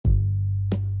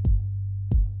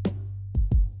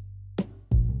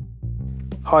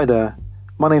Hi there,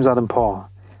 my name's Adam Parr.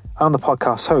 I'm the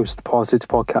podcast host of the Parrsitivity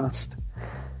podcast.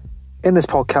 In this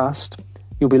podcast,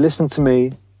 you'll be listening to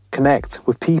me connect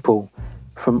with people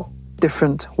from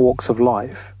different walks of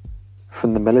life,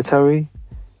 from the military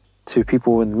to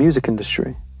people in the music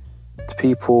industry, to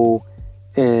people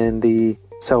in the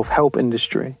self-help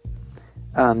industry,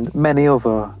 and many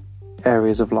other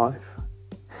areas of life.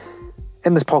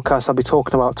 In this podcast, I'll be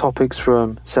talking about topics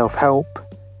from self-help,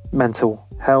 mental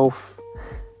health,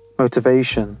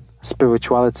 motivation,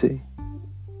 spirituality,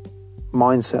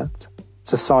 mindset,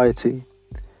 society,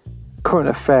 current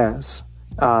affairs,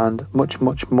 and much,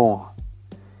 much more.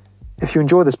 If you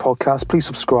enjoy this podcast, please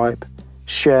subscribe,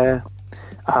 share,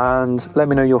 and let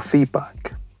me know your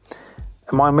feedback.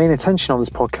 And my main intention on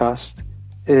this podcast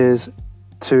is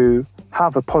to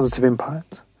have a positive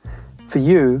impact for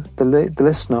you, the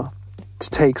listener, to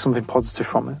take something positive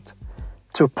from it,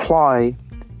 to apply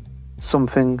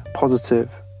something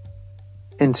positive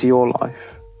into your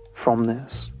life from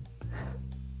this.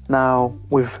 Now,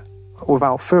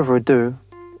 without further ado,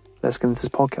 let's get into this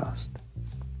podcast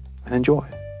and enjoy.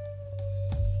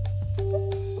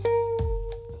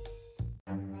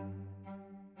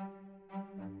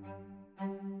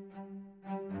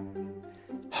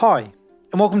 Hi,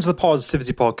 and welcome to the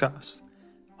Parrsitivity podcast.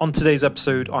 On today's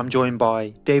episode, I'm joined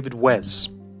by David Wes.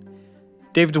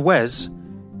 David Wes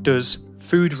does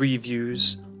food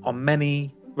reviews on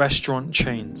many restaurant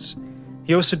chains.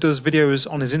 He also does videos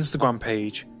on his Instagram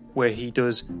page where he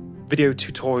does video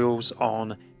tutorials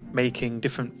on making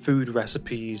different food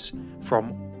recipes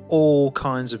from all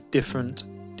kinds of different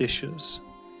dishes.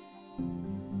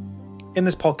 In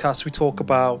this podcast, we talk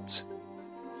about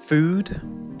food,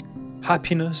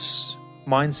 happiness,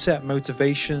 mindset,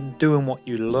 motivation, doing what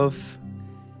you love,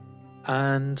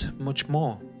 and much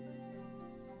more.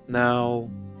 Now,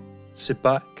 sit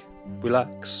back,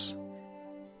 relax,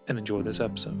 and enjoy this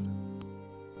episode.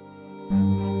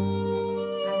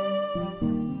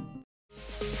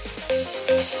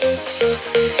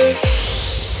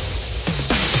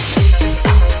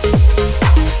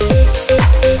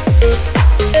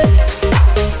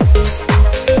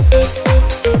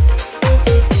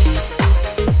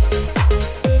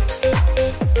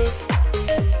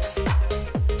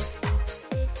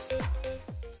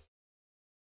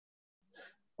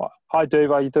 Hi Dave,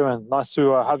 how you doing? Nice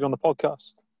to have you on the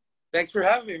podcast. Thanks for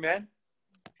having me, man.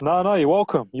 No, you're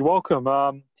welcome. You're welcome.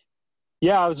 I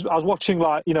was watching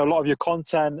a lot of your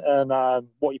content and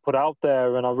what you put out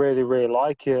there, and I really, really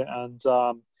like it. And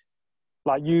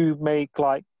you make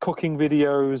cooking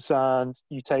videos, and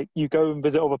you go and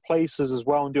visit other places as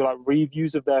well, and do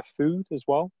reviews of their food as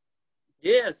well.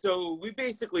 Yeah, so we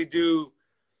basically do.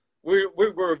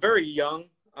 We're a very young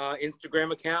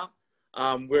Instagram account.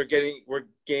 We're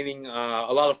gaining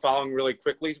a lot of following really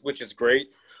quickly, which is great.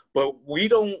 But we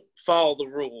don't follow the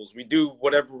rules. We do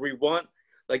whatever we want.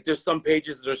 There's some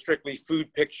pages that are strictly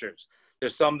food pictures.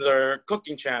 There's some that are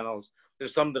cooking channels.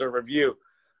 There's some that are review.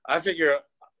 I figure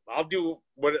I'll do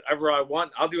whatever I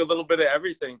want. I'll do a little bit of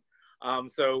everything.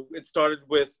 So it started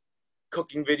with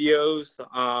cooking videos.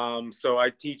 So I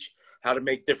teach how to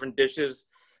make different dishes.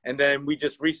 And then we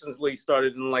just recently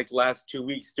started in last 2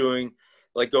 weeks doing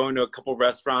going to a couple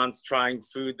restaurants, trying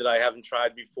food that I haven't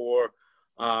tried before.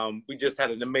 We just had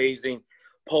an amazing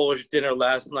Polish dinner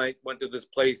last night. Went to this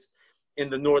place in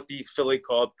the Northeast Philly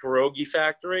called Pierogi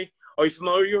Factory. Are you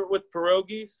familiar with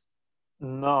pierogies?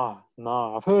 No.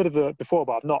 I've heard of it before,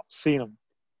 but I've not seen them.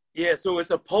 Yeah, so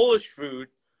it's a Polish food,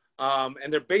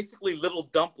 and they're basically little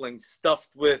dumplings stuffed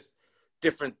with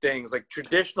different things.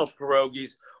 Traditional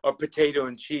pierogies are potato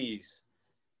and cheese.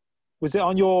 Was it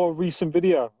on your recent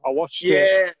video? I watched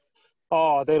it.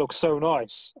 Oh, they look so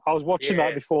nice. I was watching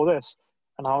that before this,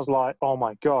 and I was like, oh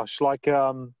my gosh! I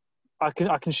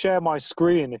can share my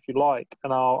screen if you like,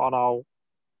 and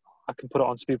I can put it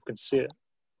on so people can see it.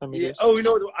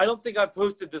 Oh, I don't think I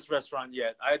posted this restaurant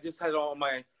yet. I just had it on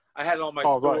my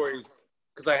stories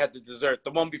because I had the dessert. The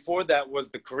one before that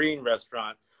was the Korean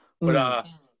restaurant, but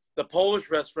the Polish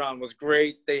restaurant was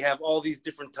great. They have all these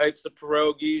different types of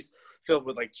pierogies filled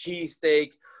with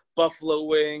cheesesteak, buffalo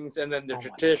wings, and then the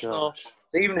traditional.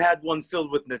 They even had one filled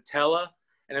with Nutella,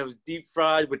 and it was deep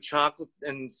fried with chocolate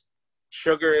and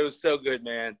sugar. It was so good,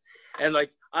 man. And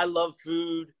I love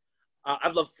food.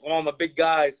 I'm a big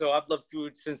guy, so I've loved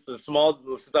food since I was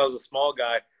a small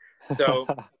guy. So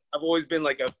I've always been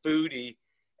a foodie,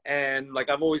 and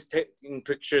I've always taken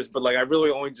pictures, but I really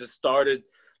only just started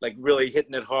really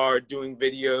hitting it hard, doing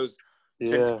videos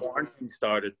since quarantine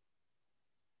started.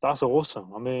 That's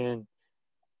awesome. I mean,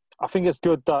 I think it's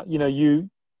good that, you know, you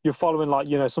you're following like,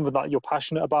 you know, something that you're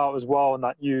passionate about as well, and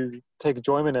that you take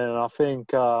enjoyment in. And I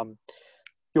think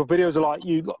your videos are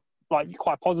like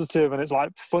quite positive, and it's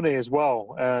like funny as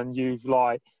well. And you've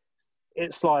like,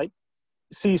 it's like,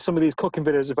 see some of these cooking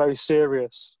videos are very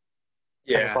serious,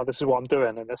 and it's Yeah. like, this is what I'm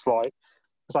doing, and it's like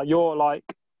you're like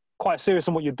quite serious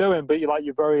in what you're doing, but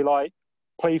you're very like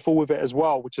playful with it as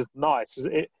well, which is nice.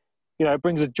 It, you know, it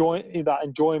brings that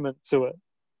enjoyment to it.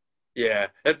 Yeah.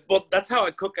 Well, that's how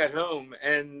I cook at home.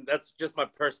 And that's just my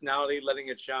personality letting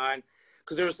it shine.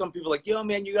 Because there were some people like, yo,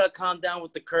 man, you got to calm down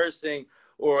with the cursing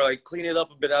or like clean it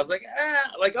up a bit. I was like,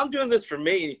 like I'm doing this for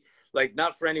me, like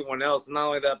not for anyone else. Not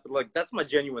only that, but like that's my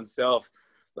genuine self.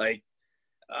 Like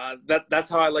that's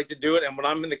how I like to do it. And when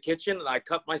I'm in the kitchen and I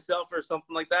cut myself or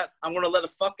something like that, I'm going to let a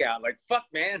fuck out. Like, fuck,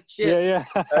 man, shit. Yeah,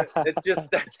 It's just,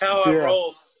 that's how I yeah.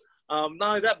 roll. Not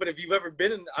only that, but if you've ever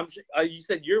been in, you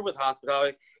said you're with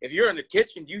hospitality. If you're in the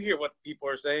kitchen, you hear what people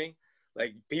are saying.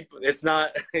 Like people, it's not,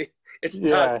 it's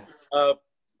not Yeah.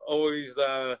 always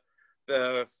the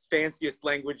fanciest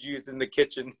language used in the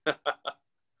kitchen.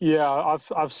 Yeah,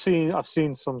 I've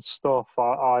seen some stuff.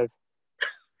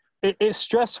 It's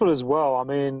stressful as well. I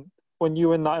mean, when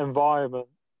you're in that environment,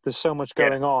 there's so much Yeah,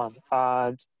 going on,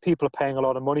 and people are paying a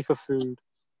lot of money for food,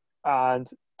 and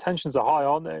tensions are high,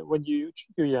 aren't they? When you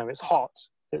know, it's hot,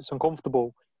 it's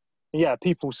uncomfortable. Yeah,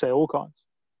 people say all kinds.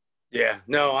 yeah.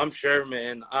 No, I'm sure,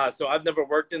 man. So I've never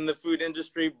worked in the food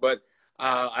industry, but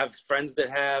I have friends that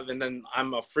have, and then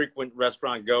I'm a frequent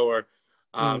restaurant goer.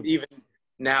 Mm, Even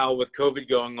now with COVID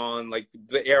going on, like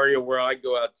the area where I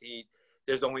go out to eat,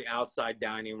 there's only outside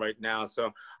dining right now.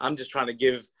 So I'm just trying to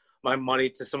give my money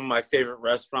to some of my favorite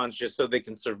restaurants just so they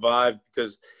can survive,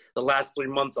 because the last 3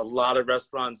 months, a lot of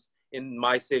restaurants in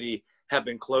my city have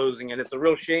been closing, and it's a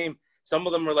real shame. Some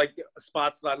of them are like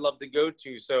spots that I'd love to go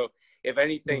to. So if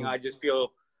anything, mm, I just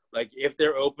feel like if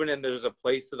they're open and there's a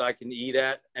place that I can eat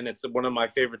at and it's one of my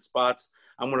favorite spots,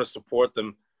 I'm going to support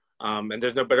them. And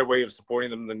there's no better way of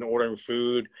supporting them than ordering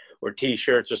food or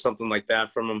T-shirts or something like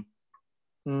that from them.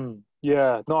 mm.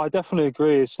 Yeah, no, I definitely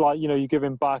agree. It's like, you know, you're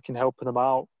giving back and helping them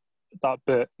out that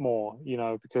bit more, you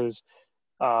know, because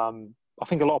I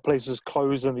think a lot of places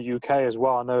closed in the UK as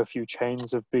well. I know a few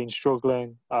chains have been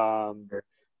struggling. A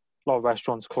lot of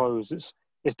restaurants closed.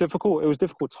 It's difficult. It was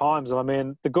difficult times, and I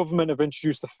mean, the government have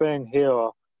introduced a thing here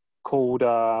called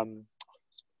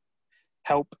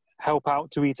help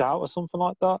out to eat out or something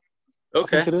like that. I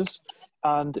think Okay. it is.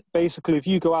 And basically, if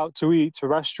you go out to eat to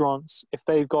restaurants, if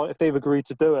they've agreed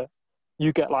to do it,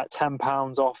 you get like £10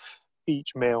 off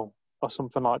each meal or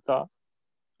something like that.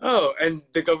 Oh, and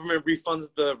the government refunds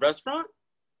the restaurant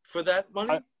for that I,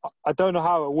 money? I don't know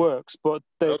how it works, but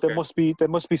there Okay.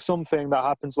 must be something that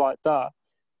happens like that.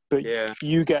 But Yeah.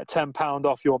 you get £10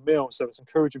 off your meal, so it's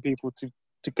encouraging people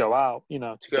to go out, you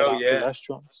know, to get Oh, out to yeah.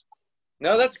 restaurants.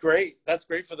 No, that's great. That's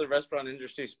great for the restaurant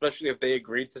industry, especially if they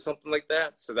agreed to something like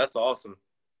that. So that's awesome.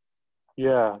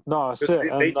 Yeah, no, that's Because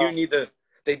it. they And do need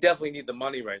they definitely need the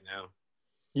money right now.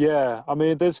 yeah, I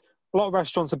mean, there's a lot of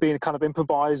restaurants have been kind of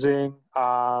improvising,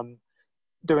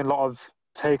 doing a lot of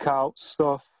takeout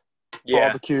stuff,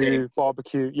 Yeah, same.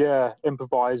 barbecue. Yeah,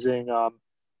 improvising.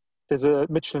 There's a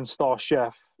Michelin star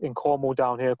chef in Cornwall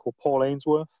down here called Paul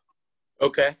Ainsworth.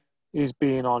 Okay. He's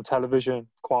been on television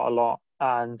quite a lot,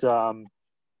 and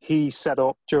he set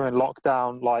up during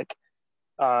lockdown, like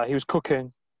he was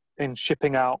cooking and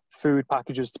shipping out food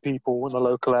packages to people in the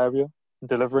local area and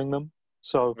delivering them.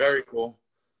 So, Very cool.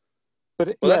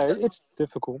 but Well, yeah, that's it's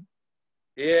difficult.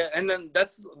 yeah, and then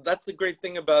that's the great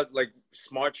thing about like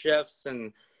smart chefs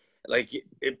and like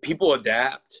people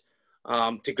adapt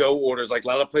to go orders. Like a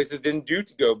lot of places didn't do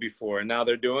to go before, and now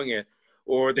they're doing it.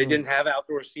 Or they Mm, didn't have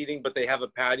outdoor seating, but they have a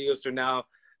patio, so now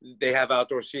they have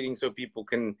outdoor seating so people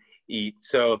can eat.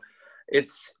 So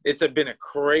it's been a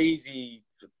crazy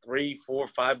 3, 4,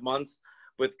 5 months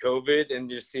with COVID, and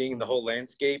just seeing the mm, whole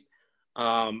landscape,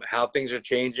 how things are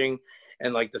changing.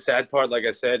 And like the sad part, like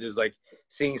I said, is like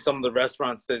seeing some of the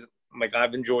restaurants that like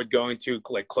I've enjoyed going to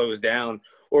like close down,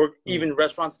 or mm. even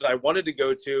restaurants that I wanted to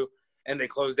go to and they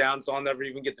close down, so I'll never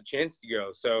even get the chance to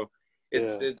go. So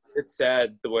Yeah. it's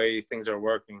sad the way things are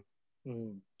working.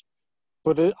 Mm.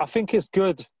 But I think it's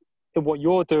good in what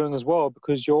you're doing as well,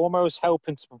 because you're almost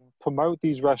helping to promote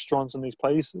these restaurants and these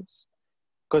places.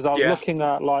 Because I was Yeah, looking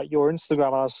at like your Instagram,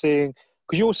 and I was seeing,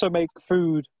 because you also make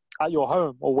food at your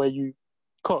home or where you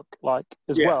cook like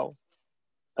as yeah, well,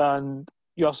 and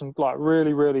you have some like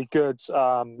really good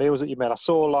meals that you made. I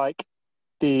saw like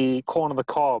the corn on the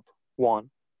cob one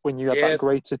when you had that yeah.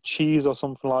 grated cheese or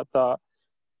something like that.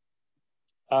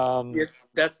 Yeah,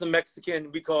 that's the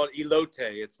Mexican. We call it elote.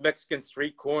 It's Mexican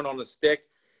street corn on a stick.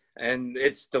 and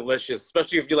it's delicious,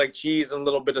 especially if you like cheese and a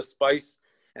little bit of spice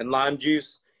and lime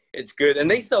juice. It's good, and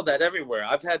they sell that everywhere.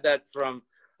 I've had that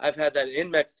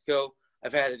in Mexico.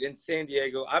 I've had it in San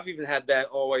Diego. I've even had that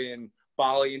all the way in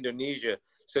Bali, Indonesia.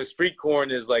 So street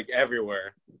corn is like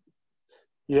everywhere.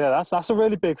 Yeah, that's a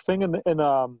really big thing in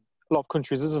a lot of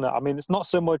countries, isn't it? I mean, it's not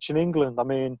so much in England. I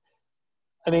mean,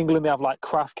 in England they have like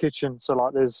craft kitchens, so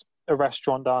like there's a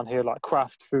restaurant down here like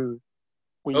craft food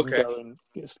where you can Okay. go and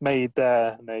it's made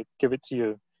there and they give it to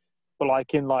you. But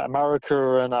like in like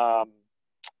America and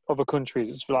other countries,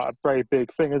 it's like a very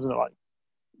big thing, isn't it? Like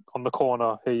on the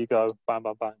corner, here you go, bang,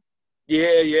 bang, bang.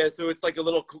 Yeah. So it's like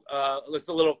it's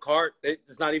a little cart.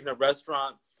 It's not even a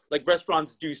restaurant. Like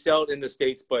restaurants do sell it in the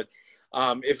States, but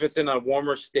if it's in a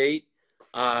warmer state,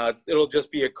 it'll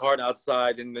just be a cart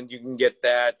outside, and then you can get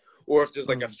that. Or if there's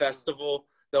like a festival,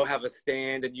 they'll have a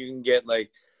stand, and you can get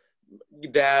like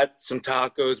that, some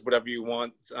tacos, whatever you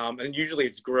want. And usually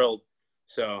it's grilled.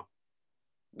 So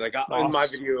like in my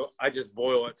Nice. video, I just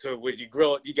boil it. So when you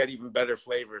grill it, you get even better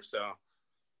flavor. So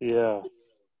Yeah.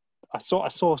 I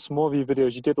saw some more of your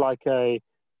videos. You did like I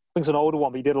think it's an older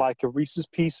one, but you did like a Reese's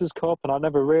Pieces cup, and I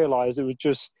never realized it was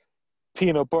just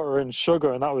peanut butter and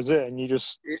sugar, and that was it. And you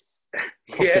just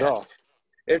cooked it yeah, off.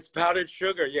 it's powdered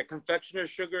sugar. Yeah, confectioner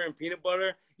sugar and peanut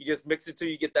butter. You just mix it till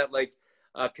you get that like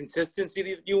consistency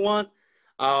that you want.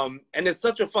 And it's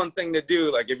such a fun thing to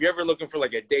do. Like if you're ever looking for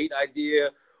like a date idea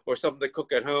or something to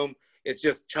cook at home, it's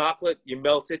just chocolate. You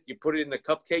melt it. You put it in the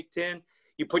cupcake tin.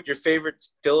 You put your favorite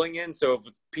filling in. So if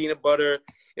it's peanut butter,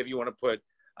 if you want to put,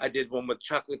 I did one with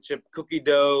chocolate chip cookie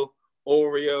dough,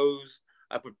 Oreos.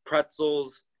 I put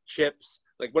pretzels, chips,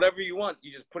 like whatever you want.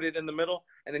 You just put it in the middle,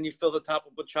 and then you fill the top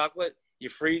up with chocolate. You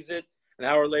freeze it. An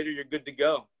hour later, you're good to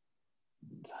go.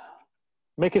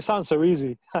 Make it sound so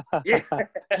easy. Yeah.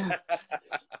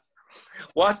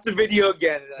 Watch the video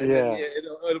again, and then Yeah,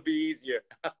 it'll be easier.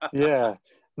 yeah.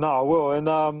 No, I will.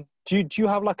 And do you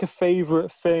have like a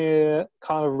favorite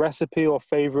kind of recipe or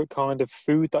favorite kind of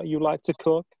food that you like to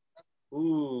cook?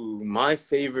 Ooh, my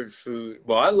favorite food.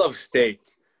 Well, I love steak.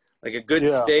 Like a good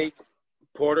Yeah. steak,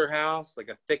 porterhouse, like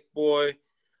a thick boy,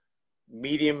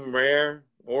 medium rare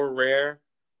or rare,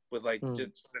 with like Mm,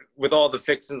 just with all the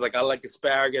fixings. Like I like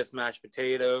asparagus, mashed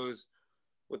potatoes,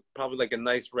 with probably like a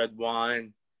nice red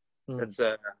wine. mm. That's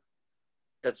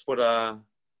that's what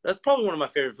that's probably one of my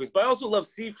favorite foods. But I also love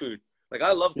seafood. Like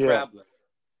I love Yeah.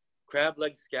 crab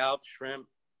leg, scallops, shrimp.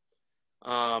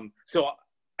 So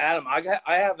Adam,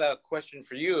 I have a question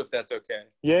for you, if that's okay.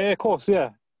 Yeah, yeah, of course, yeah.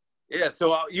 Yeah.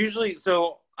 So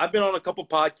I've been on a couple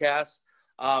podcasts,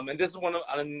 and this is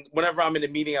whenever I'm in a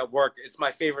meeting at work, it's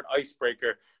my favorite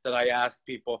icebreaker that I ask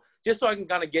people, just so I can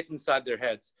kind of get inside their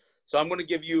heads. So I'm going to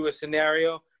give you a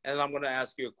scenario, and then I'm going to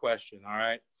ask you a question. All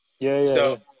right. Yeah, yeah, So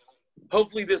yeah.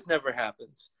 hopefully this never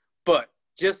happens, but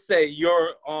just say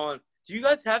you're on. Do you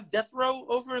guys have death row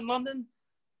over in London?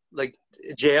 Like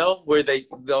jail where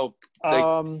they'll like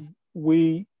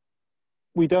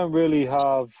We don't really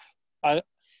have. I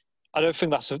I don't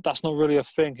think that's not really a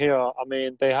thing here. I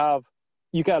mean, they have.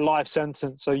 You get a life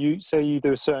sentence. So you say you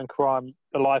do a certain crime,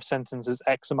 the life sentence is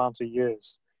X amount of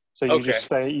years. So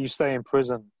okay. you stay in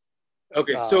prison.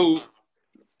 Okay, Um, so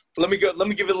let me give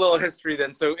you a little history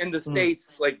then. So in the mm,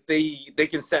 States, like they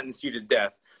can sentence you to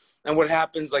death. And what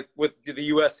happens like with the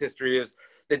US history is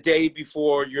the day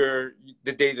before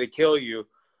the day they kill you,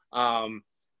 um,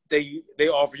 they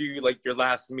offer you like your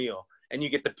last meal and you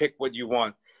get to pick what you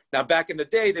want. Now back in the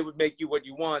day they would make you what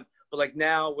you want, but like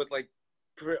now with like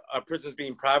prisons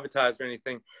being privatized or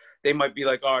anything, they might be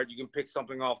like, all right, you can pick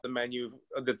something off the menu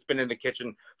that's been in the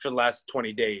kitchen for the last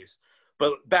 20 days.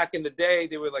 But back in the day,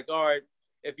 they were like, all right,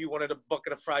 if you wanted a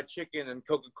bucket of fried chicken and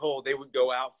Coca-Cola, they would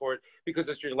go out for it because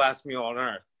it's your last meal on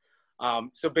earth.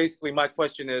 So basically, my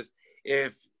question is,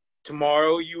 if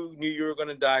tomorrow you knew you were going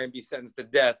to die and be sentenced to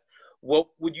death, what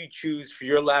would you choose for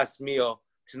your last meal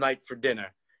tonight for dinner?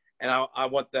 And I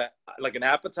want that like an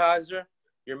appetizer,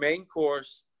 your main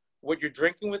course, what you're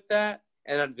drinking with that,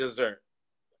 and a dessert.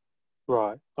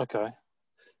 right. Okay.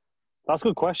 That's a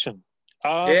good question.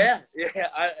 Um, Yeah.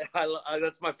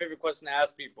 That's my favorite question to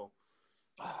ask people.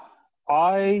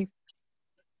 I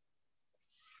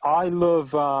I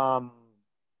love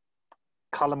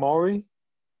calamari.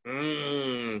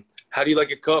 How do you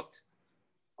like it cooked?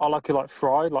 I like it like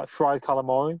fried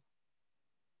calamari,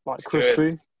 like It's good.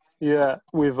 crispy. Yeah,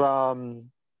 with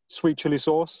sweet chili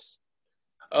sauce.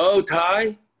 Oh,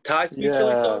 Thai sweet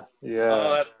chili Yeah, sauce. Oh,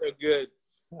 yeah. that's so good.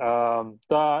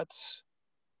 That's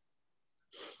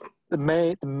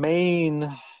the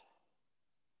main.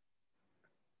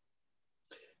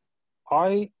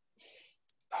 I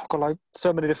I've got like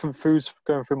so many different foods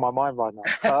going through my mind right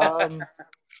now.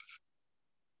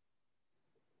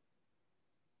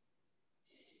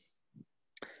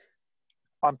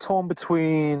 I'm torn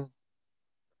between.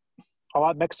 I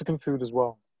like Mexican food as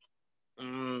well.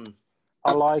 Mm.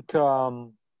 I like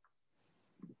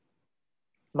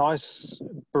nice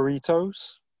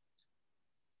burritos,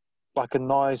 like a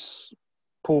nice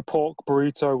pulled pork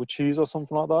burrito with cheese or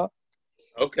something like that.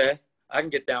 Okay, I can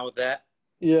get down with that.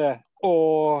 Yeah,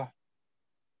 or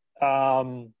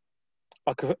um,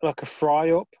 like a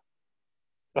fry up,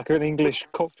 like an English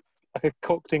cooked, like a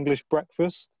cooked English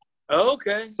breakfast.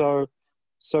 Okay. So,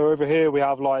 so over here we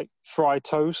have like fried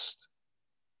toast,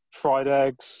 fried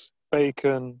eggs,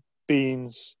 bacon,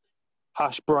 beans,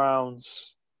 hash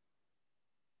browns,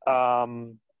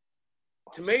 um,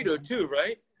 Tomato too,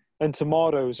 right? and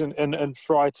tomatoes and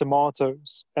fried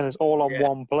tomatoes, and it's all on Yeah,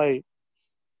 one plate.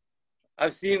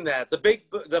 I've seen that.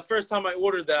 The first time I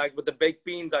ordered that with the baked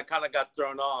beans, I kind of got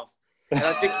thrown off, and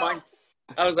I think mine.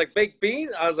 I was like, baked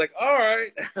beans? I was like, all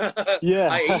right. I ate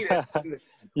Yeah, it,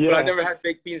 but I yeah, never had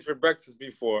baked beans for breakfast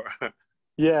before.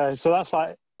 yeah. So that's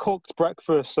like cooked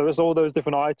breakfast. So there's all those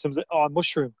different items. Oh,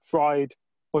 mushroom,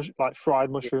 like fried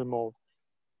mushroom, or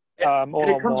And all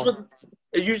it on comes one. with,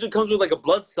 it usually comes with like a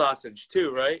blood sausage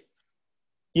too, right?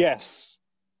 Yes,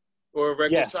 Or a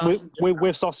regular yes, with, sausage.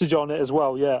 with sausage on it as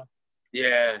well. Yeah,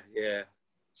 Yeah, yeah.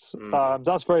 Mm.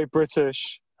 that's very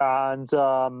British. And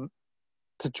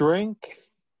to drink,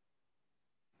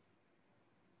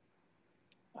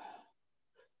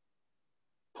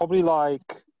 probably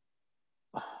like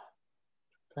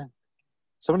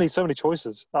so many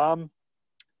choices. I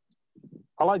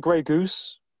like Grey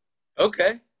Goose.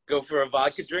 Okay, go for a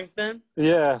vodka drink then.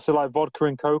 Yeah, so like vodka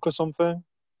and Coke or something.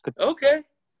 Could, Okay,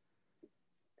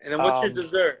 and then what's your um,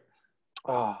 dessert?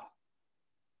 ah,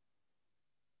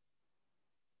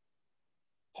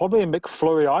 probably a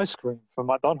McFlurry ice cream from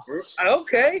McDonald's.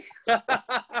 Okay.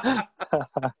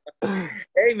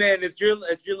 Hey man, it's your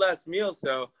last meal.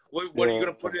 So what are you Yeah,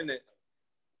 gonna put in it?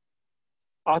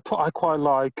 I quite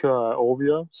like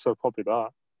Oreo, so probably that.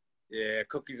 Yeah,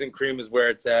 cookies and cream is where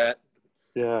it's at.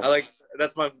 Yeah. I like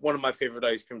that's my one of my favorite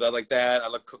ice creams. I like that. I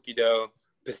like cookie dough,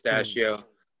 Hmm. pistachio,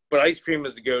 but ice cream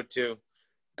is the go-to.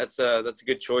 That's a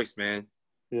good choice, man.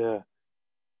 Yeah.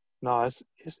 No, it's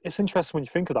interesting when you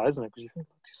think of that, isn't it? Because you think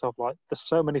to yourself, like, there's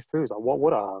so many foods. Like, what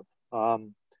would I have?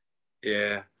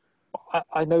 Yeah.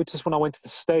 I noticed when I went to the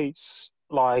States,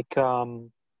 like,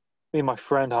 me and my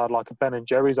friend had like a Ben and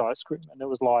Jerry's ice cream, and it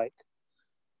was like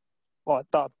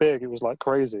that big. It was like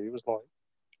crazy. It was like,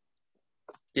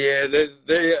 Yeah,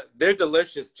 they're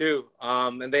delicious too.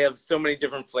 And they have so many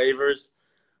different flavors.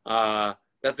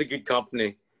 That's a good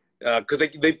company because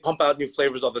they pump out new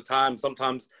flavors all the time.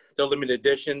 Sometimes they're limited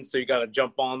editions, so you got to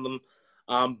jump on them.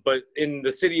 But in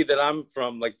the city that I'm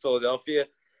from, like Philadelphia,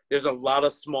 there's a lot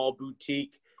of small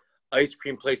boutique ice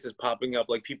cream places popping up,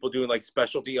 like people doing like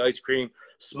specialty ice cream,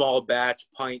 small batch,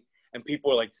 pint, and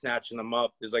people are like snatching them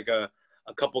up. There's like a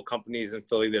couple companies in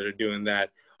Philly that are doing that.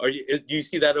 Do you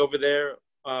see that over there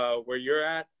where you're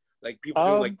at? Like people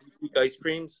doing like um, boutique ice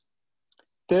creams?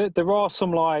 there are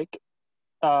some like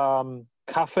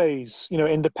cafes,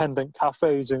 independent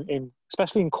cafes in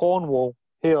especially in Cornwall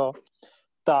here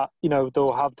that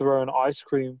they'll have their own ice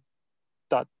cream.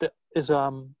 That is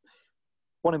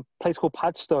one in a place called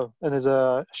Padstow, and there's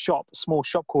a small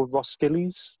shop called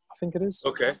Roskilly's, I think it is,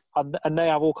 Okay. and they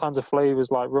have all kinds of flavors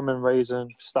like rum and raisin,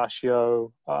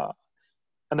 pistachio,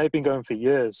 and they've been going for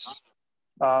years.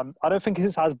 I don't think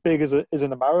it's as big as it is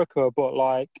in America, but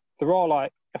like there are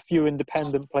like a few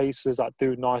independent places that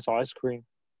do nice ice cream.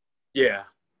 Yeah.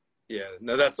 Yeah.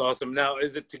 No, that's awesome. Now,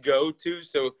 is it to go too?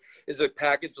 So is it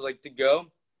packaged like to go?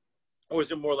 Or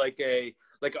is it more like an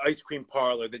ice cream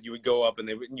parlor that you would go up and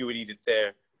you would eat it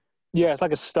there? Yeah, it's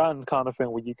like a stand kind of thing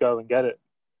where you go and get it.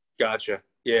 Gotcha.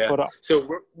 Yeah. But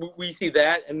So we see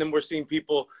that, and then we're seeing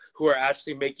people who are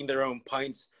actually making their own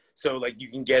pints. So like you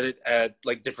can get it at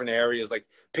like different areas, like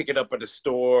pick it up at a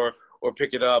store or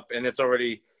pick it up, and it's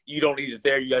already you don't eat it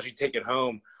there. You actually take it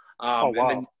home, oh and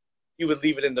then wow, you would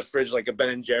leave it in the fridge like a Ben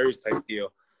and Jerry's type deal.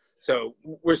 So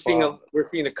wow, we're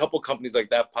seeing a couple companies like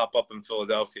that pop up in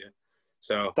Philadelphia.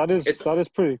 So that is it's that is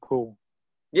pretty cool.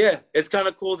 yeah, it's kind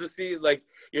of cool to see. Like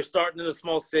you're starting in a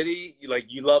small city, you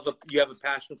have a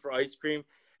passion for ice cream,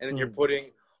 and then you're Mm,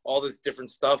 putting all this different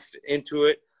stuff into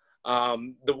it.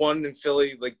 The one in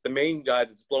Philly, like the main guy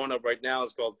that's blowing up right now,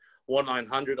 is called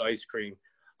 1-900 Ice Cream.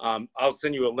 I'll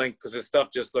send you a link because his stuff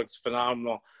just looks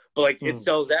phenomenal. But like it mm.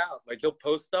 sells out. Like he'll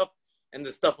post stuff, and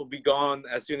the stuff will be gone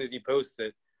as soon as he posts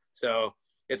it. So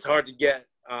it's hard to get.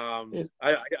 It,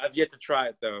 I've yet to try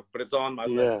it though, but it's on my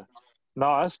yeah, list.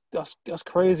 No, that's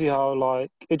crazy how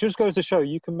like it just goes to show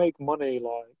you can make money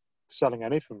like selling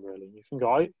anything really. You can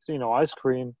go, ice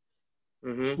cream.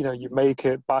 Mm-hmm. You make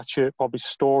it, batch it, probably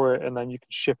store it, and then you can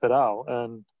ship it out.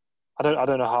 And I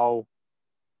don't know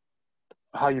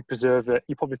how you preserve it.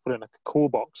 You probably put it in like a cool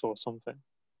box or something,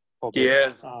 probably.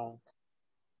 Yeah.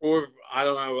 Or I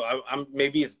don't know. I'm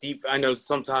maybe it's deep. I know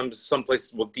sometimes some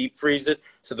places will deep freeze it,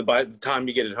 so by the time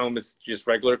you get it home, it's just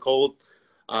regular cold.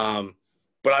 Um,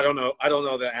 but I don't know. I don't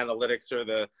know the analytics or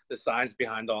the science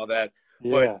behind all that.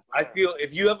 But Yeah. I feel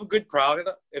if you have a good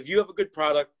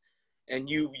product, and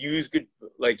you use good,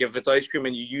 like if it's ice cream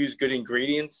and you use good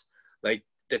ingredients, like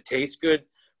that taste good,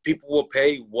 people will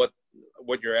pay what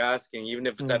you're asking, even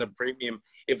if it's at a Mm. premium,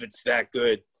 if it's that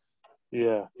good.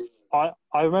 Yeah.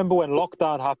 I remember when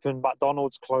lockdown happened,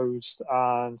 McDonald's closed,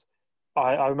 and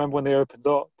I remember when they opened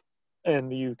up in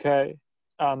the UK,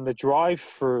 and the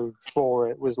drive-through for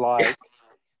it was like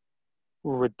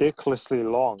ridiculously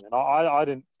long, and I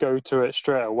didn't go to it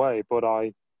straight away, but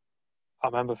I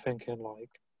remember thinking like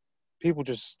people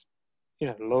just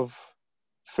love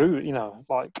food,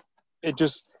 like it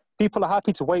just people are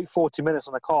happy to wait 40 minutes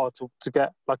on a car to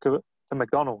get like a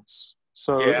McDonald's.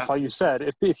 So it's Yeah, like you said,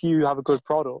 if you have a good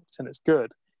product and it's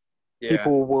good, yeah.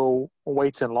 people will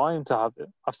wait in line to have it.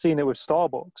 I've seen it with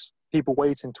Starbucks. People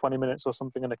waiting 20 minutes or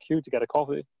something in a queue to get a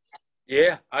coffee.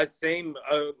 Yeah, I same.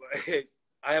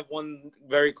 I have one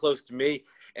very close to me,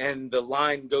 and the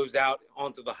line goes out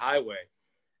onto the highway,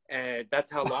 and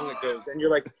that's how long it goes. And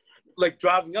you're like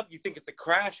driving up, you think it's a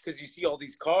crash because you see all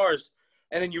these cars,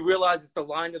 and then you realize it's the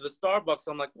line to the Starbucks.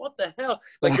 I'm like, what the hell?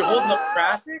 Like you're holding up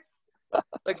traffic.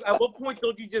 Like at what point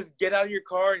don't you just get out of your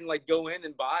car and like go in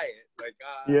and buy it? Like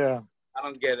Yeah, I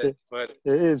don't get it, it, but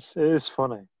it is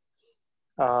funny.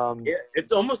 Um, yeah,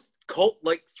 it's almost cult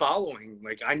like following.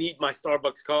 Like I need my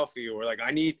Starbucks coffee, or like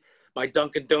I need my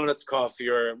Dunkin' Donuts coffee,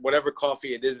 or whatever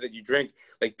coffee it is that you drink.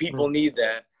 Like people mm, need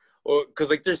that, or because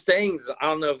like there's sayings. I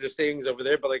don't know if there's sayings over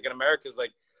there, but like in America, it's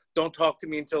like don't talk to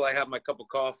me until I have my cup of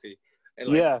coffee, and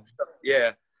like yeah,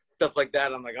 yeah, stuff like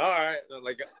that. I'm like, all right,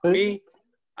 like it, me,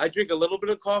 I drink a little bit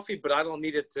of coffee, but I don't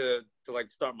need it to like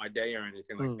start my day or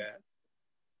anything like mm. that.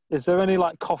 Is there any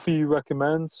like coffee you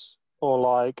recommend,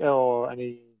 or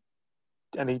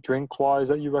any drink wise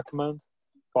that you recommend?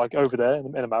 Like over there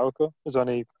in America, is there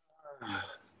any?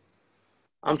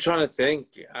 I'm trying to think.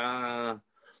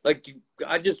 Like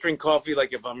I just drink coffee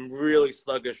like if I'm really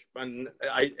sluggish, and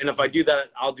if I do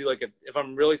that, I'll do like if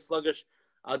I'm really sluggish,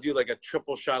 I'll do like a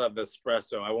triple shot of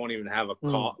espresso. I won't even have a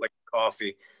Mm, like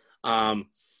coffee. Um,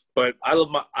 but I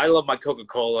love my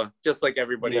Coca-Cola just like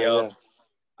everybody yeah, yeah, else.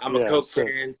 I'm a yeah. Coke Sick.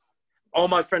 fan. All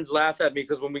my friends laugh at me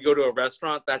because when we go to a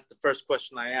restaurant, that's the first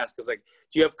question I ask is like,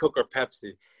 do you have Coke or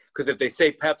Pepsi? Because if they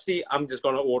say Pepsi, I'm just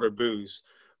going to order booze.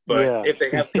 But Yeah, if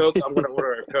they have Coke, I'm going to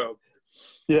order a Coke.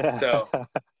 yeah, So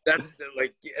that's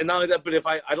like, and not only that, but if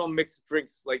I don't mix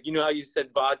drinks, like, you know how you said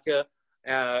vodka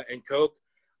and Coke,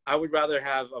 I would rather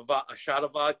have a shot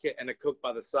of vodka and a Coke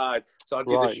by the side. So I'll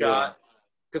do the right, yeah. shot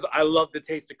because I love the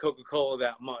taste of Coca-Cola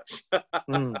that much.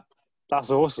 Mm, that's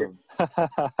awesome.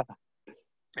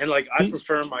 And like I Do,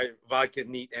 prefer my vodka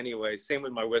neat anyway. Same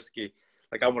with my whiskey.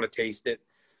 Like I want to taste it.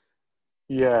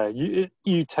 Yeah,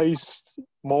 you taste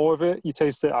more of it. You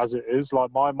taste it as it is.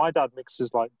 Like my dad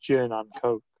mixes like gin and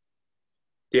coke,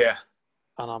 Yeah.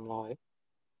 and I'm like,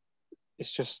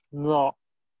 it's just not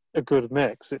a good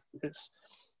mix.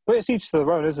 But it's each to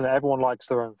their own, isn't it? Everyone likes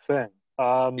their own thing.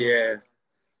 Yeah.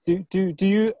 Do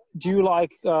you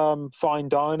like fine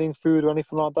dining food or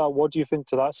anything like that? What do you think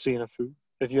to that scene of food?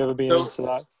 Have you ever been So into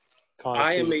that kind of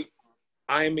I am food?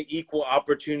 a I am an equal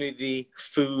opportunity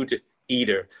food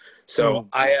eater. So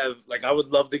Mm, I would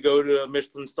love to go to a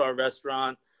Michelin star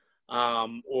restaurant,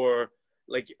 or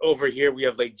like over here we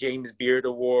have like James Beard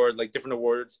Award, like different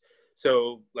awards.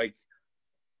 So like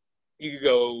you could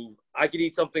go, I could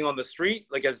eat something on the street,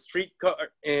 like at a street car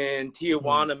in mm,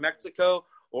 Tijuana, Mexico,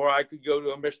 or I could go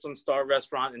to a Michelin star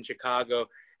restaurant in Chicago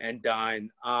and dine.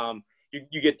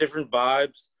 You get different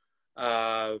vibes.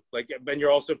 And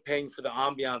you're also paying for the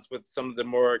ambiance with some of the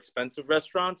more expensive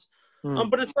restaurants. mm.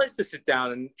 But it's nice to sit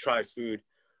down and try food.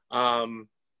 Um,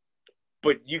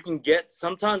 but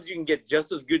sometimes you can get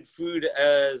just as good food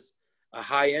as a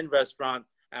high end restaurant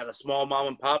at a small mom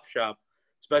and pop shop,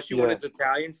 especially when Yeah, it's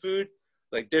Italian food.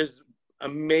 Like there's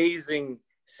amazing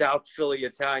South Philly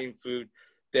Italian food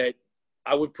that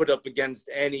I would put up against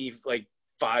any like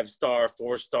 5-star,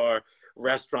 4-star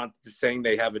restaurant that's saying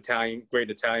they have great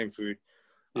Italian food.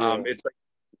 yeah, It's like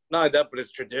not like that, but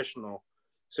it's traditional.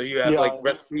 So you have like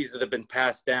yeah. recipes that have been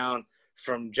passed down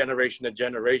from generation to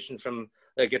generation from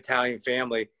like Italian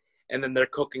family, and then they're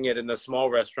cooking it in a small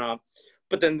restaurant.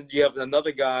 But then you have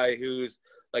another guy who's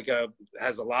like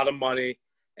has a lot of money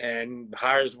and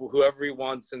hires whoever he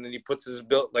wants, and then he puts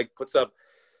up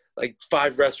like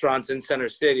 5 restaurants in Center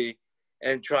City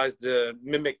and tries to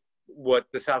mimic what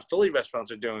the South Philly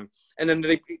restaurants are doing. And then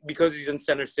because he's in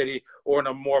Center City or in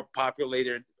a more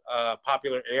popular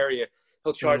area,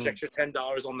 he'll charge extra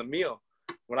 $10 on the meal,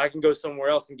 when I can go somewhere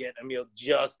else and get a meal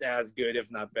just as good,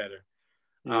 if not better.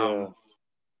 Yeah.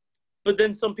 But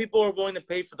then some people are willing to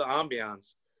pay for the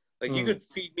ambiance. Like, you could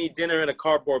feed me dinner in a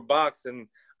cardboard box, and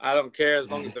I don't care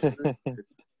as long as the food is good.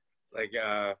 Like,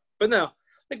 but no,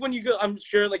 like when you go, I'm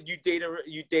sure like you date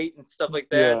and stuff like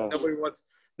that. Yeah.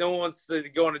 No one wants to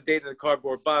go on a date in a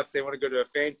cardboard box. They want to go to a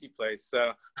fancy place.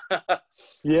 So,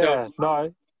 Yeah, so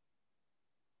no.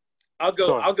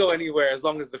 I'll go anywhere as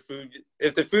long as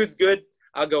if the food's good,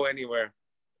 I'll go anywhere.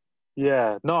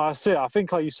 Yeah, no, I see it. I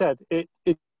think, like you said, it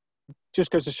just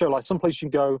goes to show, like, some place you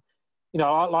can go, you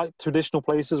know, I like traditional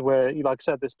places where, like I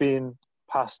said, it's being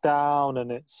passed down and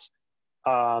it's,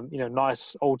 you know,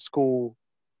 nice old school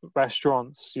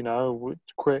restaurants, you know,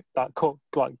 that cook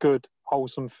like good,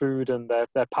 wholesome food, and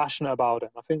they're passionate about it.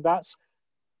 And I think that's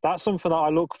something that I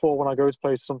look for when I go to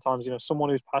places sometimes, you know, someone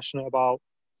who's passionate about,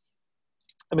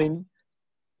 I mean,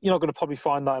 you're not going to probably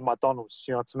find that in McDonald's,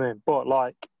 you know what I mean? But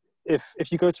like,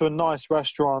 if you go to a nice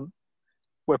restaurant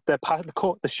where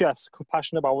the chefs are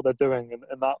passionate about what they're doing,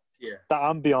 and that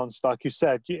ambience, like you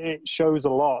said, it shows a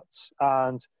lot.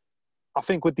 And I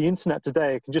think with the internet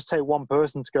today, it can just take one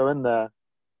person to go in there,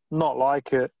 not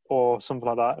like it or something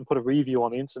like that, and put a review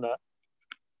on the internet,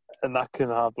 and that can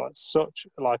have like such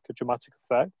like a dramatic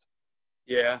effect.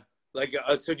 Yeah, like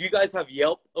so do you guys have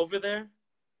Yelp over there?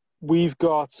 We've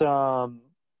got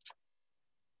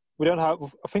we don't have,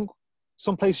 I think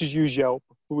some places use Yelp,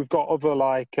 but we've got other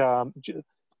like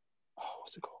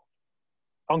what's it called,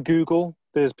 on Google.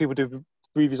 There's people do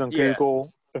reviews on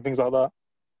Google and things like that.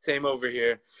 Same over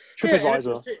here.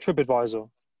 TripAdvisor.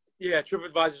 Yeah,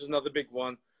 TripAdvisor is another big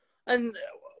one. And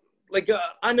like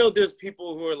I know there's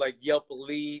people who are like Yelp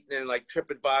Elite and like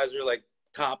TripAdvisor, like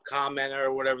top commenter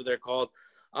or whatever they're called.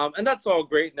 And that's all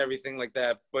great and everything like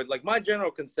that. But like my general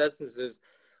consensus is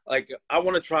like, I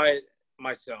want to try it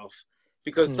myself,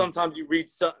 because sometimes you read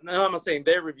some, and I'm not saying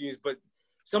their reviews, but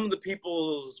some of the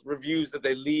people's reviews that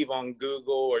they leave on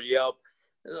Google or Yelp,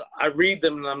 I read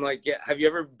them and I'm like, yeah, have you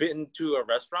ever been to a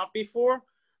restaurant before?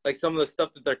 Like some of the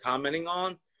stuff that they're commenting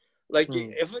on, like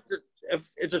if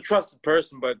it's a trusted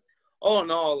person, but all in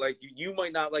all, like you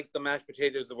might not like the mashed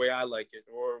potatoes the way I like it,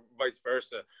 or vice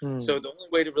versa. So the only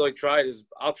way to really try it is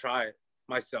I'll try it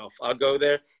myself. I'll go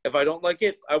there. If I don't like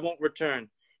it, I won't return.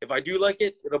 If I do like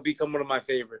it, it'll become one of my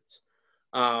favorites.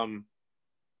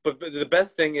 But the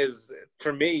best thing is,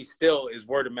 for me, still is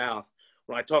word of mouth.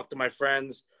 When I talk to my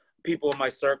friends, people in my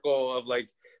circle of like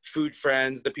food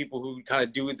friends, the people who kind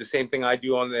of do the same thing I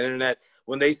do on the internet,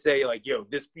 when they say like, yo,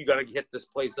 you got to hit this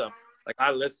place up, like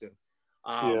I listen.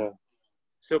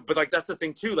 So, but like, that's the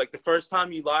thing too. Like the first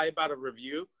time you lie about a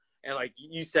review and like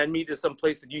you send me to some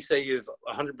place that you say is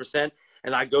 100%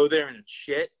 and I go there and it's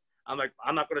shit, I'm like,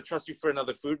 I'm not going to trust you for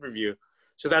another food review.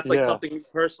 So that's like something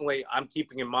personally I'm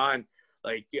keeping in mind.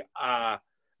 Like I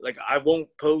won't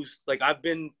post, like I've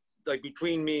been like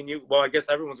between me and you, well, I guess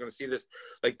everyone's going to see this.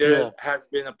 Like there has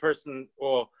been a person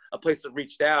or a place that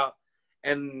reached out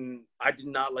and I did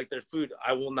not like their food.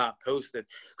 I will not post it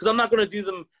because I'm not going to do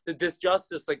them the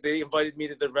disjustice. Like they invited me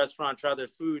to the restaurant, try their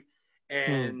food.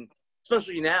 And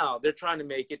especially now they're trying to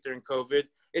make it during COVID.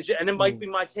 And it might be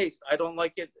my taste. I don't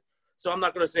like it. So I'm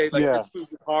not going to say like this food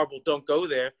is horrible, don't go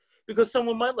there, because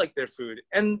someone might like their food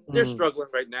and they're struggling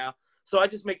right now. So I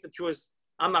just make the choice.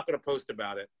 I'm not going to post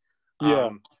about it.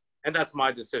 And that's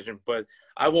my decision, but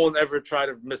I won't ever try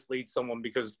to mislead someone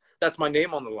because that's my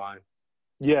name on the line.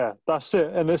 Yeah, that's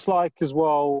it. And it's like, as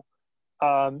well,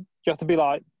 you have to be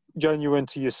like genuine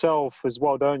to yourself as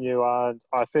well, don't you? And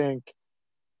I think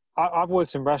I've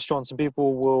worked in restaurants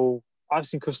and I've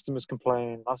seen customers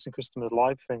complain. I've seen customers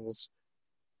like things,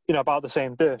 you know, about the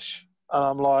same dish. And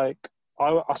I'm like,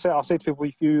 I'll say to people,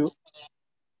 if you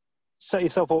set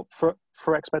yourself up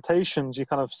for expectations, you're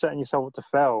kind of setting yourself up to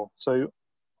fail. So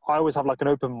I always have like an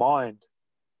open mind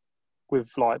with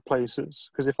like places,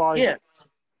 because if I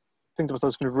think to myself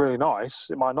it's going to be really nice,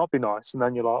 it might not be nice, and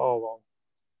then you're like, oh well.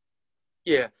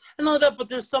 Yeah, and all that, but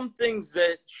there's some things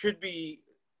that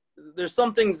there's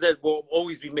some things that will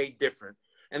always be made different,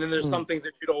 and then there's some things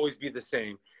that should always be the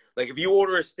same. Like if you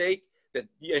order a steak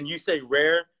and you say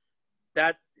rare,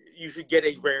 that you should get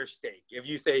a rare steak. If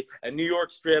you say a New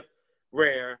York strip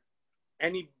rare,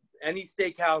 any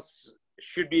steakhouse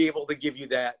should be able to give you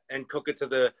that and cook it to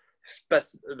the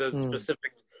the Mm.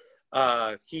 specific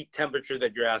heat temperature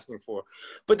that you're asking for.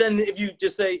 But then if you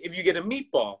just say, if you get a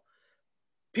meatball,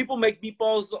 people make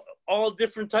meatballs all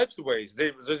different types of ways.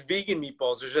 There's vegan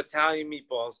meatballs, there's Italian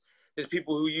meatballs, there's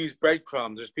people who use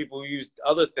breadcrumbs, there's people who use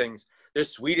other things, there's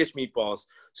Swedish meatballs.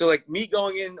 So like me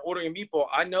going in ordering a meatball,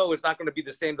 I know it's not going to be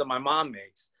the same that my mom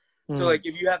makes. So like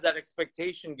Mm. if you have that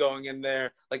expectation going in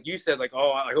there, like you said, like,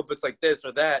 oh, I hope it's like this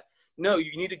or that. No,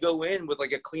 you need to go in with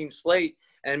like a clean slate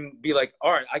and be like,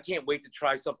 all right, I can't wait to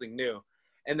try something new.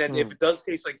 And then if Mm. it does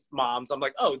taste like mom's, I'm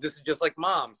like, oh, this is just like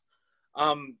mom's.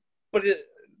 But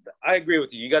I agree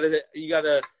with you. You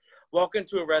gotta walk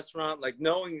into a restaurant like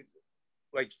knowing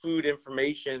like food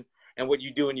information and what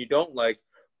you do and you don't like,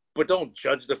 but don't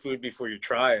judge the food before you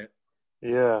try it.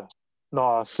 Yeah.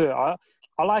 No, that's it.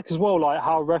 I like as well, like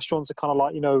how restaurants are kind of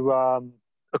like,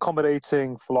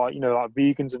 accommodating for like, like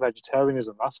vegans and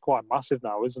vegetarianism. That's quite massive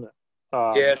now, isn't it?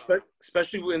 Yeah,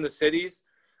 especially in the cities.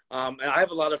 And I have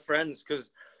a lot of friends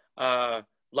because a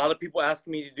lot of people ask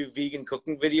me to do vegan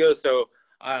cooking videos. So,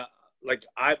 like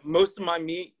most of my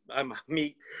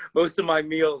most of my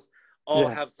meals all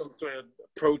Yeah. have some sort of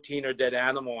protein or dead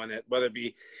animal in it, whether it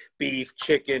be beef,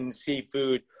 chicken,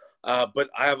 seafood. But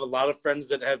I have a lot of friends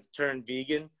that have turned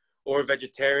vegan or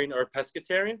vegetarian or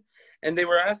pescatarian, and they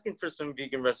were asking for some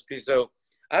vegan recipes. So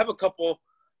I have a couple.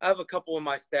 I have a couple in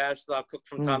my stash that I'll cook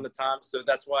from time Mm. to time. So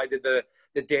that's why I did the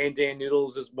Dan Dan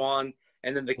noodles is one,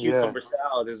 and then the Yeah. cucumber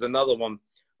salad is another one,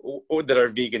 or that are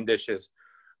vegan dishes.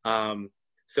 Um,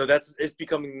 so it's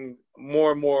becoming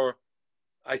more and more.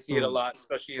 I see it a Mm. lot,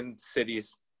 especially in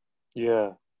cities.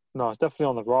 Yeah. No, it's definitely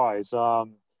on the rise.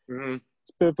 Hmm.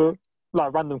 It's a bit of a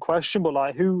like random question, but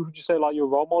like who would you say like your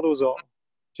role models are?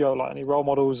 Do you have like any role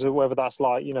models, whether that's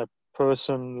like,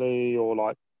 personally or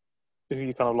like who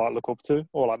you kind of like look up to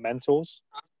or like mentors?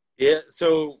 Yeah.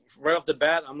 So right off the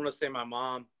bat, I'm gonna say my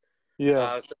mom.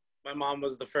 Yeah. So my mom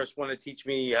was the first one to teach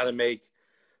me how to make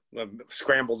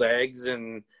scrambled eggs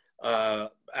and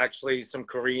actually some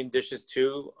Korean dishes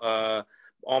too.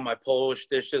 All my Polish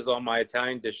dishes, all my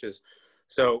Italian dishes.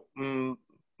 So,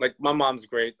 like my mom's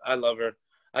great. I love her.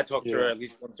 I talk to her Yeah. at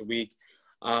least once a week.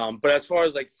 But as far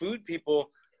as like food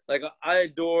people, like I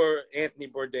adore Anthony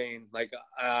Bourdain.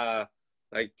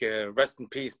 Rest in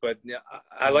peace. But yeah,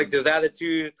 I liked Mm. his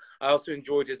attitude. I also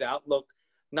enjoyed his outlook.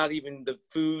 Not even the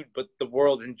food, but the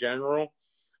world in general.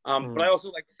 But I Mm.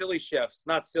 also like silly chefs,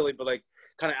 not silly, but like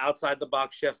kind of outside the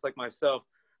box chefs like myself.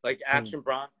 Like Mm. Action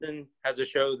Bronson has a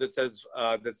show that says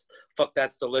that's "Fuck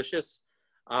That's Delicious."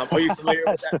 Are you familiar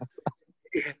with that?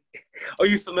 Are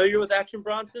you familiar with Action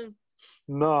Bronson?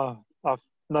 No, I've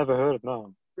never heard of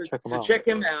no. Check them So out. check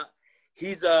him out.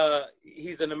 He's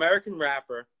an American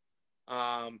rapper,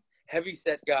 heavy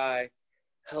set guy,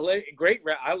 great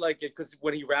rap. I like it because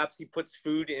when he raps, he puts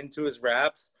food into his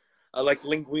raps, like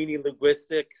linguini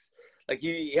linguistics. Like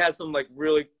he has some like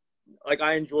really like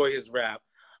I enjoy his rap.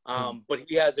 Mm. But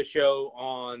he has a show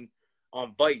on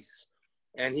Vice,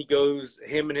 and he goes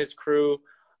him and his crew,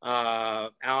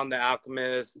 Alan the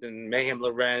Alchemist and Mayhem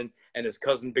Loren and his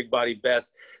cousin Big Body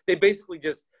Best. They basically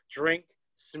just drink,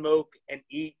 smoke, and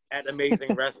eat at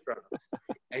amazing restaurants.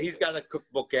 And he's got a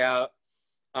cookbook out.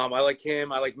 I like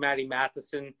him. I like Matty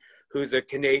Matheson, who's a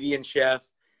Canadian chef.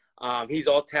 He's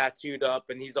all tattooed up,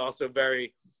 and he's also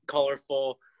very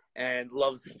colorful and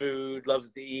loves food, loves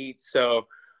to eat. So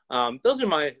those are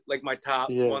my top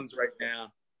Yeah. ones right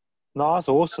now. No, that's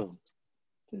awesome.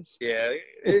 It's Yeah,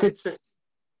 it's good.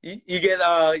 you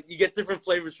get different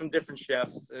flavors from different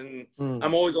chefs, and Mm.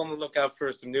 I'm always on the lookout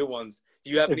for some new ones. Do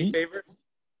you have If any you, favorites?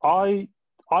 I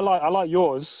I like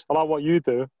yours. I like what you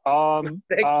do. Thank you.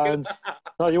 And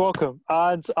no, you're welcome.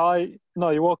 And I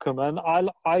no, you're welcome. And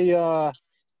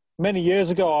many years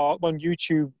ago when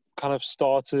YouTube kind of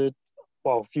started,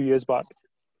 well, a few years back,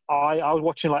 I was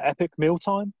watching like Epic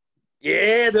Mealtime.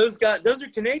 Yeah, those are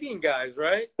Canadian guys,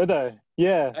 right? Are they?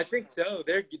 Yeah. I think so.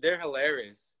 They're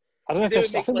hilarious. I don't know Dude,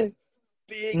 if they would they're. I make think like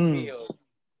they. big Mm. meals.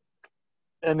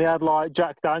 And they had like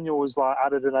Jack Daniels like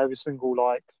added in every single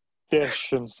like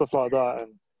dish and stuff like that,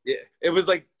 and Yeah, it was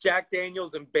like Jack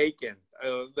Daniels and bacon.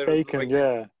 There was bacon. like,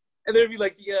 Yeah. and there'd be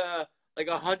like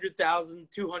 100,000,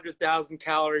 200,000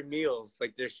 calorie meals.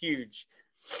 Like they're huge.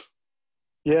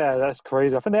 Yeah, that's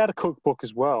crazy. I think they had a cookbook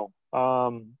as well. I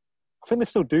think they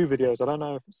still do videos. I don't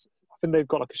know. I think they've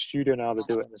got like a studio now to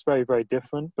do it, and it's very, very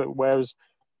different. But whereas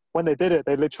when they did it,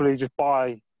 they literally just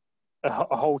buy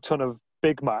a whole ton of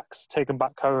Big Macs, take them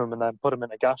back home, and then put them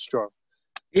in a gastro.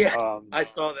 Yeah, Um, I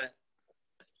saw that.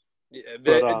 Yeah,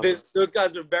 but those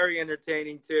guys are very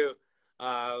entertaining too.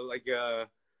 Like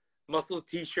Muscles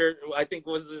T-shirt, I think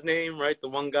was his name, right? The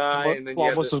one guy, and then you Well,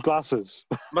 have muscle glasses.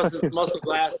 muscle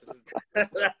glasses.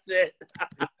 That's it.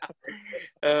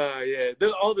 Yeah,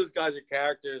 all those guys are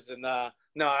characters, and no,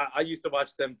 I used to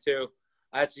watch them too.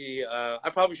 Actually, I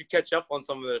probably should catch up on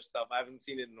some of their stuff. I haven't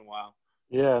seen it in a while.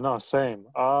 Yeah, no, same.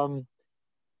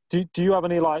 Do you have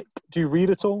any do you read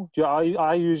at all?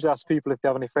 I usually ask people if they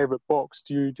have any favorite books.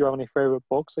 Do you have any favorite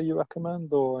books that you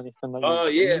recommend or anything that you Oh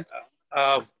yeah,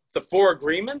 read? The Four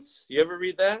Agreements. You ever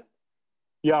read that?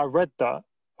 Yeah, I read that.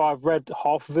 I've read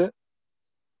half of it.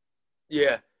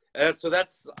 Yeah.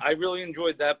 I really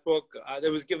enjoyed that book.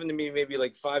 That was given to me maybe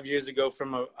like 5 years ago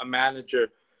from a manager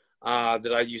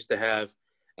that I used to have.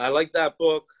 And I like that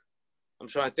book. I'm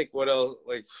trying to think what else.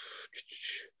 Like,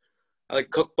 I like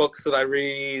cookbooks that I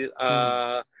read.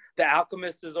 The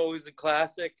Alchemist is always a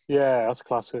classic. Yeah, that's a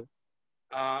classic.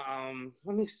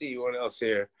 Let me see what else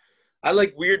here. I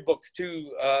like weird books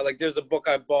too. Like there's a book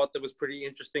I bought that was pretty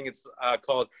interesting. It's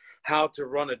called How to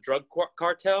Run a Drug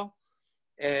Cartel.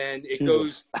 And it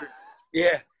Jesus.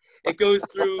 goes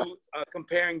through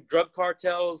comparing drug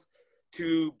cartels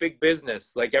to big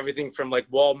business, like everything from like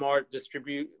Walmart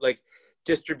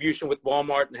distribution with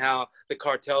Walmart, and how the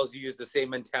cartels use the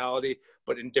same mentality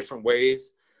but in different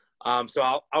ways. So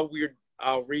I'll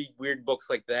read weird books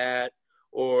like that.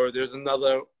 Or there's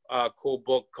another cool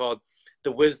book called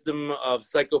The Wisdom of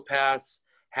Psychopaths,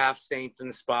 Half Saints,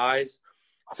 and Spies.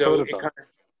 So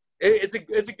it's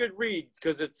a good read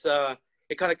because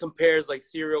it kind of compares like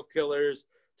serial killers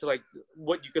to like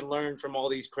what you can learn from all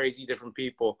these crazy different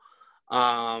people.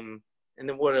 And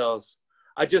then what else?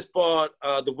 I just bought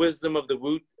The Wisdom of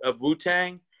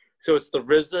Wu-Tang. So it's the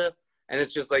RZA, and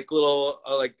it's just like little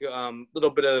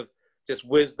bit of just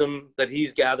wisdom that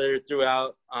he's gathered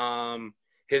throughout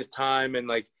his time, and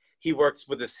like he works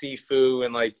with the Sifu,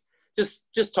 and like just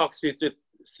talks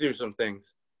through some things.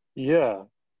 Yeah,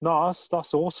 no,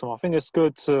 that's awesome. I think it's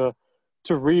good to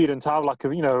read and to have like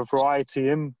a variety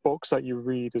in books that you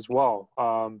read as well.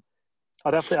 I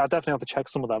definitely have to check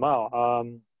some of them out.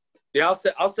 Yeah,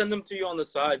 I'll send them to you on the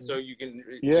side so you can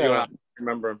so you don't have to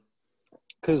remember them.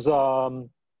 Because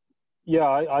yeah,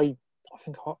 I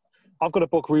think I've got a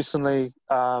book recently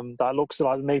that looks at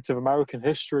like Native American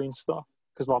history and stuff.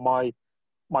 Because like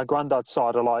my granddad's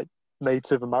side are like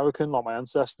Native American, like my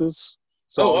ancestors.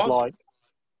 So I was awesome. like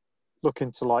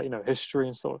looking to like history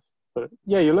and stuff. But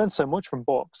yeah, you learn so much from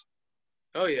books.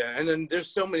 Oh yeah, and then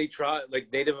there's so many like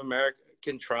Native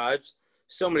American tribes,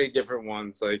 so many different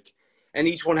ones, like, and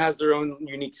each one has their own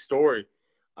unique story,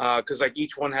 because like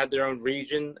each one had their own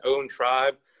region, own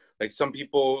tribe. Like some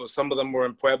of them were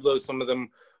in pueblos, some of them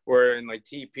were in like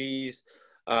teepees,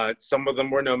 some of them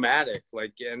were nomadic,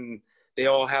 like, and they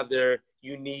all have their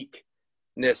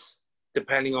uniqueness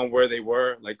depending on where they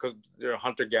were, like, cause they're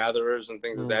hunter gatherers and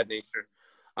things of that nature.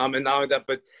 And not only that,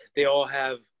 but they all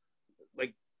have,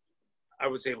 like, I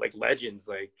would say like legends,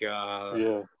 like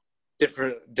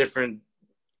different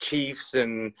chiefs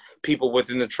and people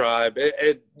within the tribe.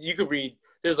 You could read.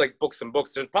 There's like books and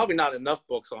books. There's probably not enough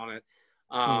books on it,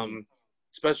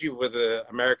 especially with the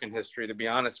American history. To be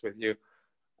honest with you.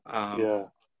 Yeah.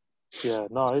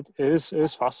 No, it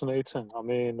is fascinating. I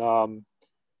mean,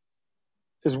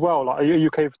 as well, like, are you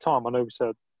okay for time? I know we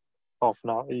said half an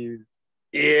hour. Are you?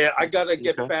 Yeah, I gotta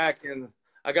get back, and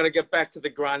I gotta get back to the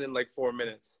grind in like 4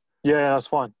 minutes. Yeah, that's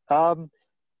fine.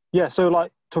 Yeah, so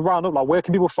like to round up, like where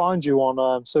can people find you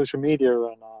on social media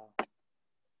and?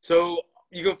 So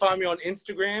you can find me on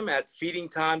Instagram at Feeding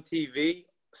Time TV.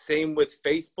 Same with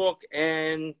Facebook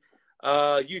and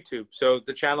YouTube. So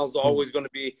the channel's always going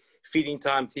to be Feeding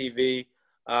Time TV.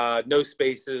 No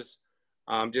spaces.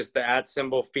 Just the @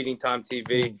 symbol, Feeding Time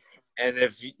TV. And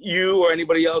if you or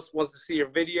anybody else wants to see a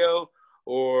video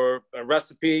or a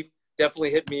recipe,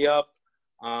 definitely hit me up.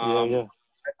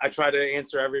 I try to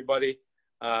answer everybody.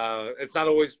 It's not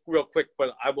always real quick,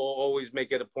 but I will always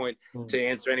make it a point to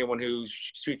answer anyone who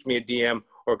shoots me a DM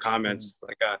or comments.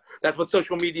 Like that's what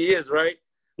social media is, right?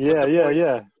 Yeah.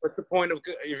 What's the point of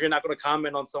if you're not going to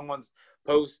comment on someone's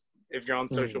post if you're on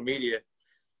social media?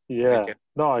 Yeah.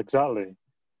 No, exactly.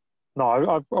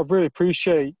 No, I really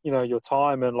appreciate your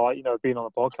time and like being on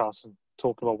the podcast and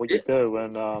talking about what you do.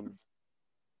 And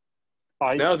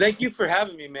no, thank you for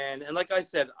having me, man. And like I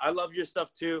said, I love your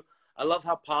stuff too. I love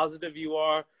how positive you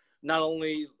are, not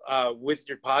only with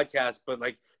your podcast, but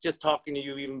like just talking to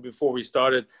you even before we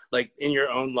started, like in your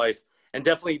own life. And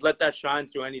definitely let that shine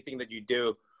through anything that you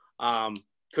do.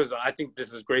 Because I think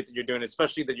this is great that you're doing,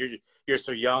 especially that you're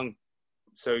so young.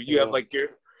 So you have like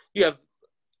you have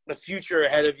the future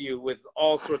ahead of you with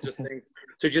all sorts of things.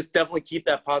 So just definitely keep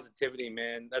that positivity,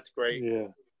 man. That's great.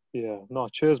 Yeah. No,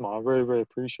 cheers, man. I really, really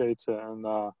appreciate it,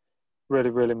 and really,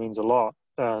 really means a lot.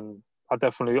 And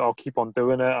I'll keep on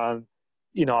doing it. And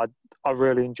I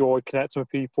really enjoy connecting with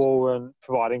people and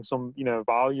providing some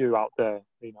value out there.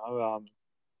 I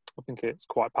think it's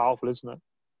quite powerful, isn't it?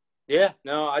 Yeah,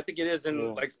 no, I think it is. And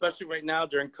Yeah. like, especially right now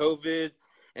during COVID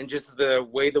and just the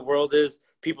way the world is,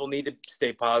 people need to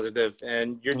stay positive.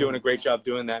 And you're doing a great job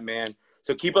doing that, man.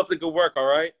 So keep up the good work, all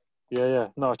right? Yeah, yeah.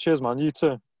 No, cheers, man. You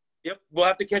too. Yep. We'll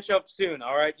have to catch up soon,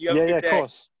 all right? You have Yeah, a yeah, good of day.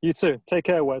 course. You too. Take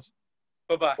care, Wes.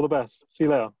 Bye-bye. All the best. See you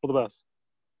later. All the best.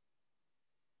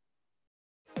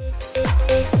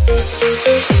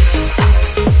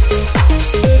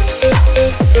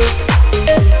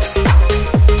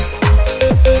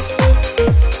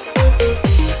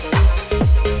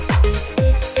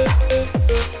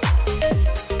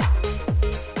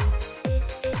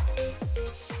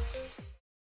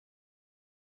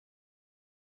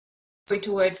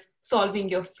 Towards solving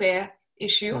your fear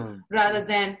issue rather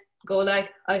than go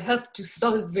like, I have to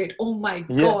solve it. Oh my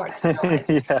God.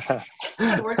 Yeah.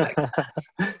 Work like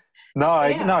that. No,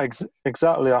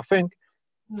 exactly. I think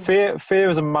fear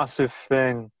is a massive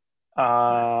thing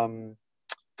for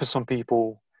some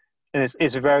people, and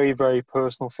it's a very, very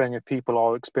personal thing if people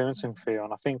are experiencing fear.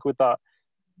 And I think with that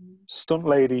stunt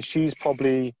lady, she's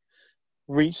probably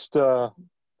reached a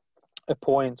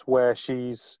point where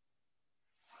she's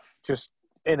just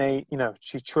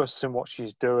she trusts in what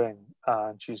she's doing,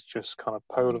 and she's just kind of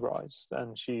polarized,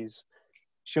 and she has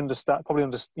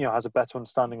a better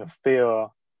understanding of fear,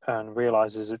 and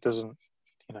realizes it doesn't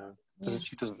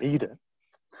she doesn't need it.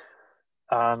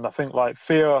 And I think like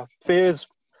fear is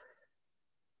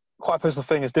quite a personal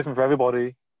thing. It's different for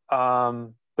everybody, but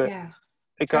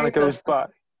it kind of goes back.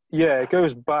 Yeah, it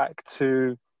goes back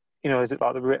to is it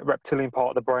like the reptilian part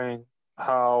of the brain?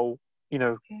 How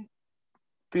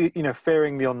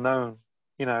fearing the unknown.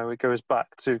 It goes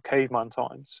back to caveman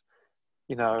times.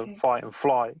 Fight and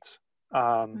flight,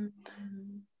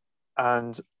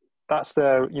 and that's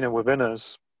there. Within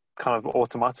us, kind of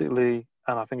automatically.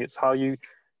 And I think it's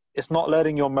not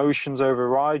letting your emotions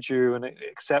override you and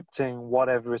accepting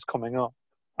whatever is coming up.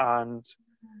 And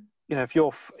if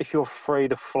you're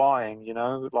afraid of flying,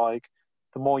 like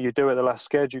the more you do it, the less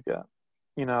scared you get.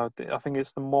 I think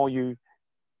it's the more you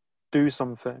do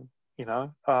something.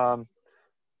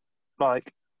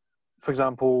 Like for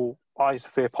example, I used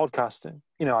to fear podcasting.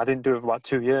 I didn't do it for about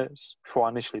 2 years before I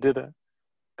initially did it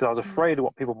because I was afraid of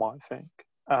what people might think.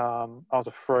 I was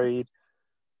afraid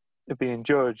of being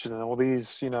judged and all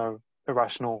these,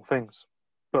 irrational things.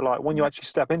 But like when you actually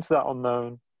step into that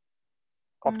unknown,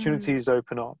 opportunities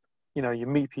open up. You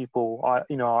meet people. I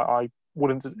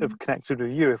wouldn't have connected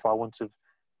with you if I wouldn't have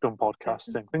done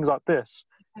podcasting. Things like this.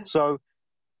 So,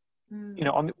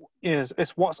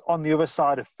 it's what's on the other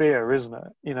side of fear, isn't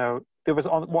it?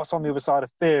 What's on the other side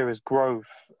of fear is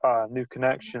growth, new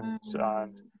connections,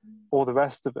 and all the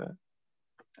rest of it.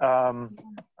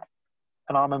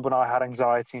 And I remember when I had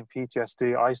anxiety and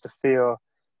PTSD, I used to fear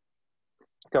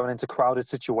going into crowded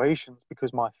situations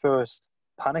because my first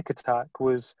panic attack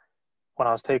was when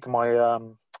I was taking my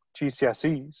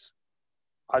GCSEs.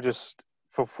 I just,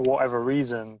 for whatever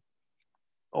reason,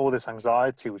 all this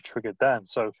anxiety was triggered then.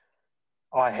 So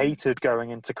I hated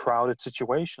going into crowded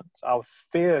situations. I would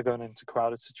fear going into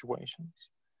crowded situations.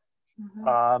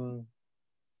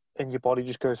 And your body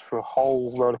just goes through a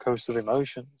whole roller coaster of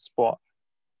emotions. But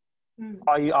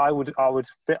I would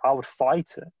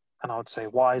fight it, and I would say,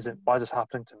 why is this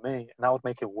happening to me? And that would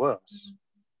make it worse.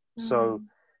 So,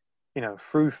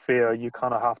 through fear, you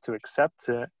kind of have to accept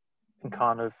it and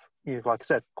kind of, like I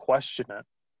said, question it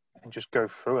and just go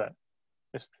through it.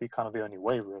 It's the only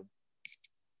way, really,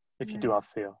 if you do have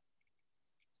fear.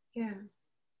 Yeah,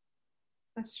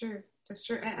 that's true. That's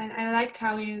true. And I liked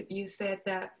how you said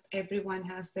that everyone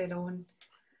has their own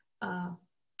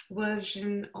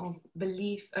version or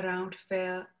belief around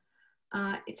fear.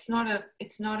 It's not a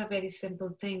very simple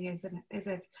thing, is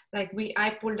it? Like I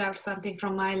pulled out something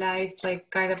from my life, like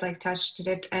kind of like touched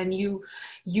it, and you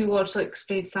also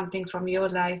explained something from your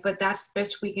life, but that's the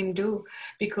best we can do,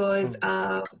 because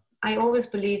I always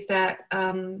believe that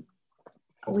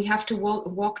we have to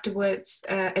walk towards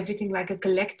everything like a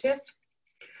collective,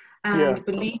 and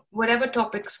believe whatever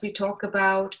topics we talk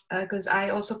about, because I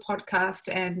also podcast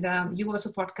and you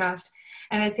also podcast.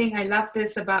 And I think I love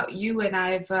this about you, and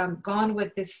I've gone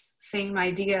with this same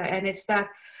idea, and it's that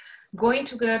going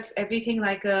towards everything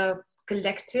like a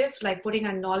collective, like putting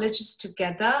our knowledges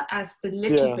together as the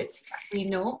little bits that we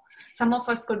know. Some of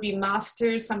us could be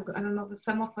masters, some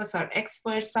of us are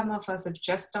experts, some of us have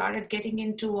just started getting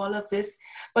into all of this,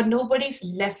 but nobody's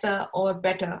lesser or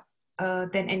better.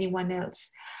 than anyone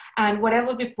else. And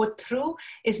whatever we put through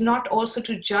is not also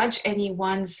to judge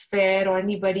anyone's fear or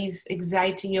anybody's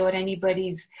anxiety or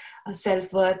anybody's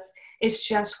self-worth. It's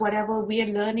just whatever we are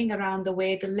learning around the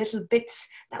way, the little bits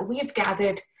that we've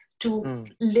gathered to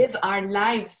live our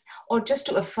lives, or just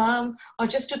to affirm, or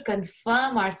just to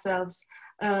confirm ourselves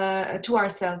to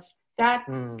ourselves that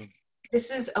this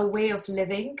is a way of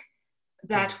living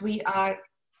that we are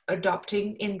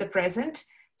adopting in the present.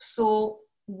 So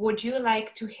would you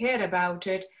like to hear about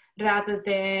it, rather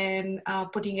than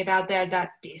putting it out there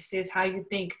that this is how you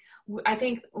think? I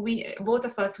think we, both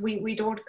of us, we don't